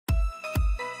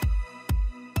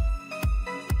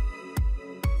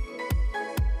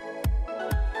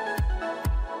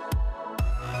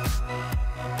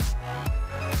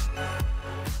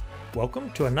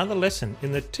Welcome to another lesson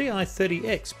in the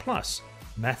TI-30XPlus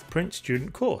MathPrint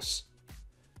student course.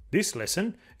 This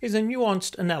lesson is a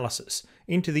nuanced analysis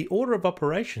into the order of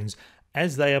operations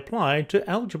as they apply to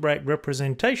algebraic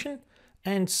representation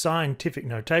and scientific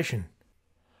notation.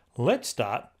 Let's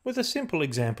start with a simple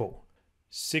example,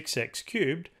 6x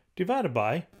cubed divided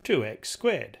by 2x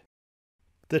squared.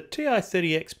 The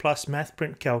TI-30XPlus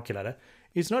MathPrint calculator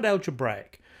is not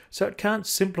algebraic, so it can't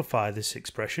simplify this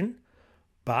expression,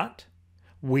 but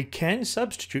we can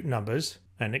substitute numbers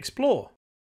and explore.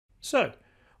 So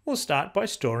we'll start by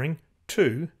storing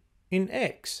 2 in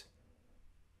x.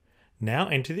 Now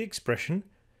enter the expression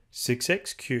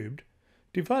 6x cubed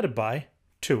divided by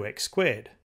 2x squared.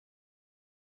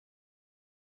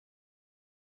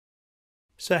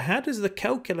 So how does the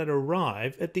calculator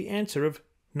arrive at the answer of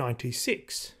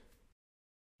 96?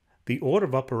 The order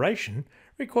of operation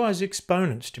requires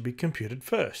exponents to be computed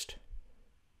first,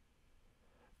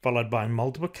 followed by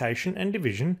multiplication and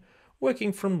division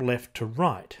working from left to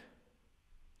right.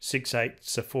 6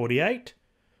 eighths are 48,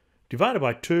 divided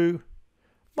by 2,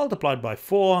 multiplied by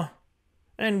 4,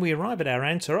 and we arrive at our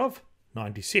answer of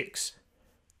 96.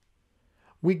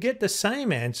 We get the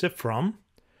same answer from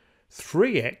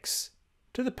 3x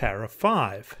to the power of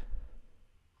 5.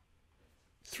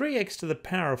 3x to the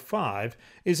power of 5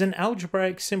 is an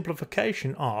algebraic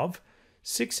simplification of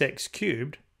 6x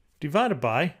cubed divided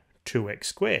by 2x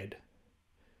squared,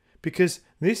 because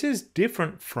this is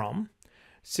different from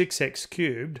 6x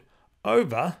cubed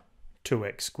over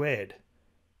 2x squared,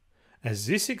 as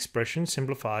this expression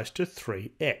simplifies to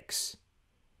 3x.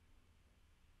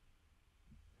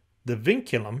 The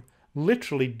vinculum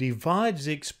literally divides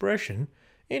the expression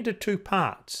into two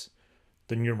parts,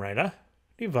 the numerator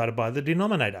divided by the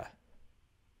denominator.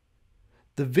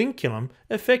 The vinculum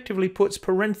effectively puts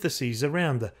parentheses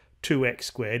around the 2x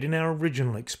squared in our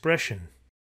original expression.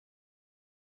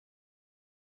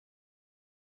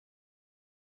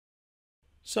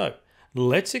 So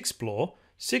let's explore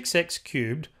 6x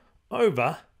cubed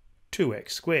over 2x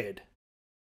squared.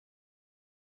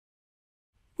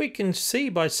 We can see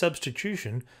by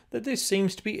substitution that this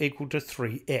seems to be equal to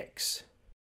 3x.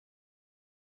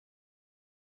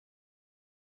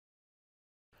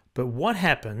 But what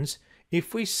happens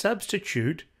if we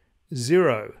substitute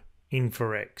 0 in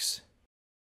for x?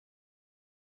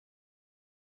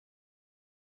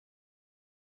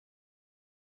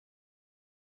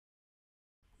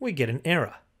 We get an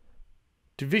error,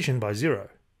 division by 0.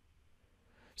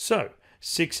 So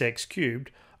 6x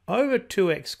cubed over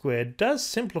 2x squared does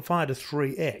simplify to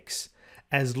 3x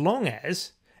as long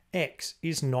as x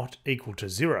is not equal to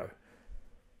 0.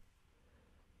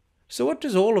 So what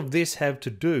does all of this have to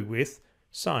do with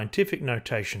scientific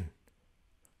notation?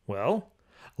 Well,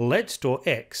 let's store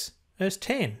x as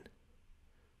 10.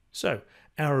 So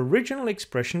our original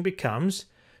expression becomes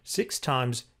 6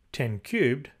 times 10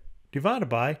 cubed divided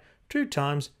by 2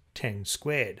 times 10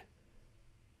 squared.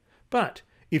 But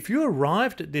if you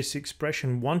arrived at this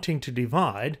expression wanting to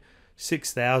divide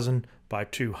 6,000 by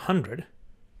 200,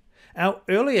 our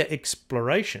earlier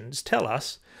explorations tell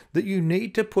us that you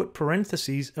need to put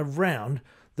parentheses around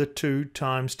the 2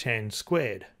 times 10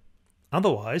 squared.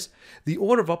 Otherwise, the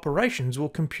order of operations will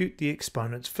compute the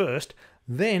exponents first,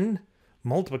 then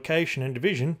multiplication and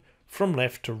division from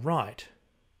left to right,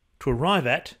 to arrive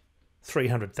at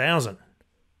 300,000,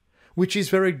 which is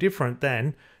very different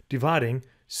than dividing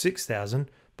 6,000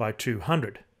 by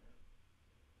 200.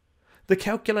 The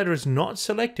calculator is not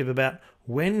selective about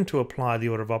when to apply the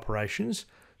order of operations,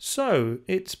 so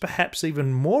it's perhaps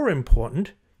even more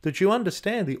important that you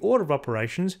understand the order of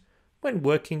operations when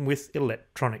working with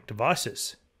electronic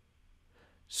devices.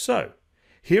 So,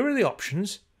 here are the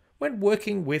options when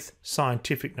working with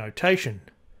scientific notation.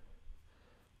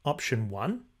 Option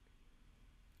 1.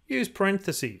 Use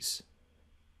parentheses.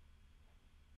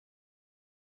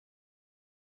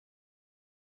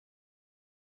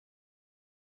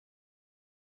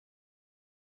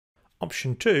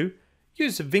 Option 2.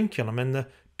 Use the vinculum and the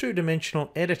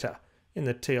two-dimensional editor in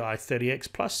the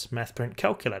TI-30XPlus MathPrint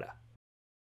calculator.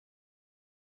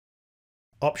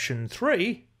 Option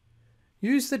 3.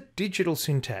 Use the digital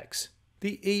syntax,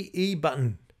 the EE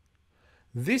button.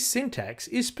 This syntax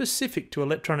is specific to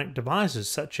electronic devices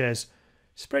such as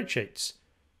spreadsheets,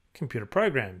 computer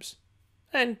programs,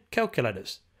 and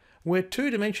calculators, where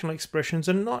two-dimensional expressions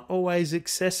are not always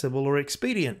accessible or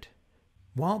expedient.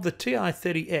 While the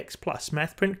TI-30XPlus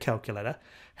MathPrint calculator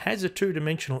has a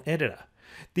two-dimensional editor,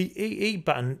 the EE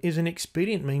button is an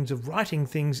expedient means of writing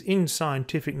things in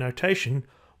scientific notation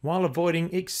while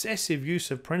avoiding excessive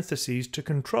use of parentheses to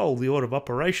control the order of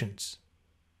operations.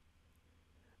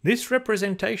 This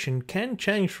representation can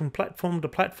change from platform to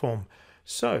platform,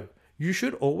 so you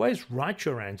should always write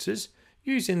your answers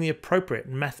using the appropriate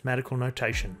mathematical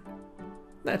notation.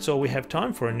 That's all we have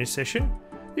time for in this session.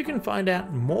 You can find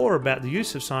out more about the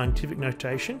use of scientific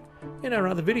notation in our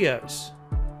other videos.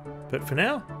 But for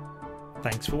now,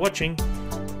 thanks for watching,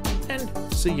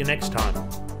 and see you next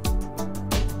time.